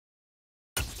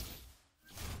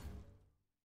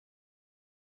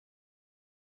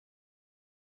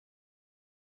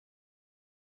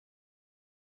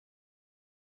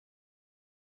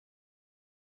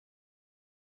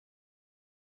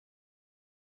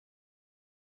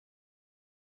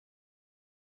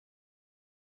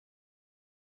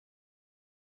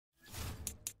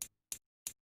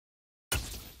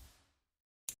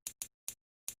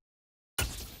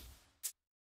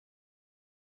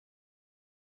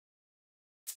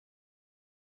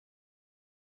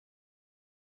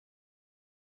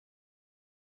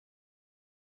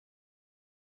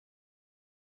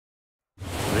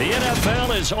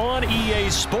football is on EA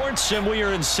Sports, and we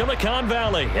are in Silicon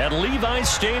Valley at Levi's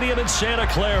Stadium in Santa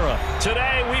Clara.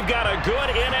 Today, we've got a good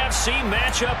NFC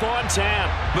matchup on tap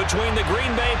between the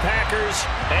Green Bay Packers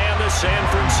and the San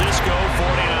Francisco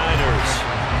 49ers.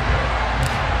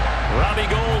 Robbie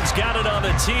Gould's got it on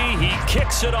the tee. He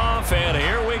kicks it off, and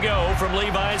here we go from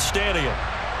Levi's Stadium.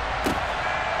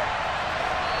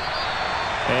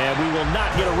 And we will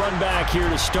not get a run back here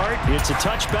to start. It's a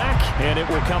touchback, and it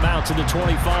will come out to the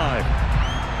 25.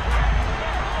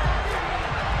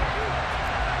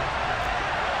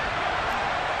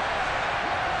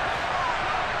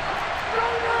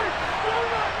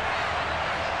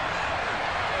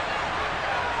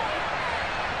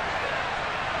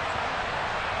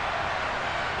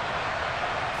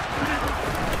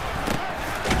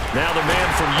 Now the man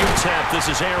from UTEP,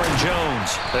 this is Aaron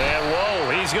Jones. And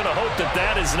whoa, he's going to hope that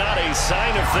that is not a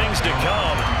sign of things to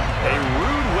come. A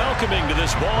rude welcoming to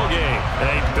this ball game.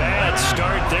 A bad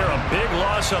start there, a big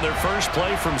loss on their first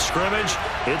play from scrimmage.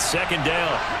 It's second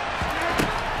down.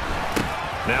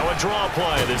 Now a draw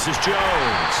play. This is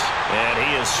Jones. And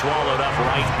he is swallowed up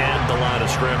right at the line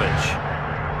of scrimmage.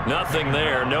 Nothing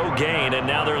there, no gain, and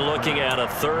now they're looking at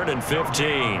a 3rd and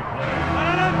 15.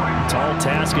 Tall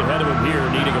task ahead of him here,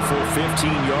 needing a full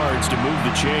 15 yards to move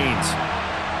the chains.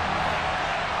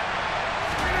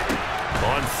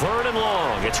 On 3rd and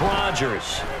long, it's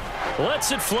Rodgers.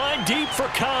 Lets it fly deep for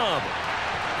Cobb.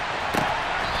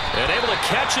 And able to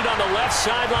catch it on the left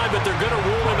sideline, but they're going to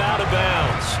rule him out of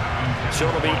bounds. So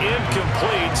it'll be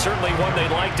incomplete, certainly one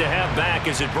they'd like to have back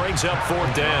as it brings up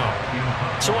 4th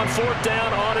down. So on 4th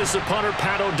down, on is the punter,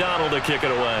 Pat O'Donnell, to kick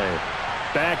it away.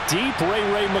 Back deep,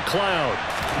 Ray McLeod.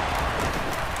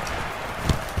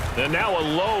 And now a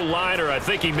low liner. I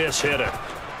think he mishit it.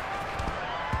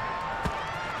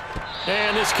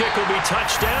 And this kick will be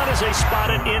touched down as they spot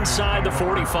it inside the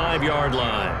 45-yard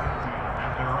line.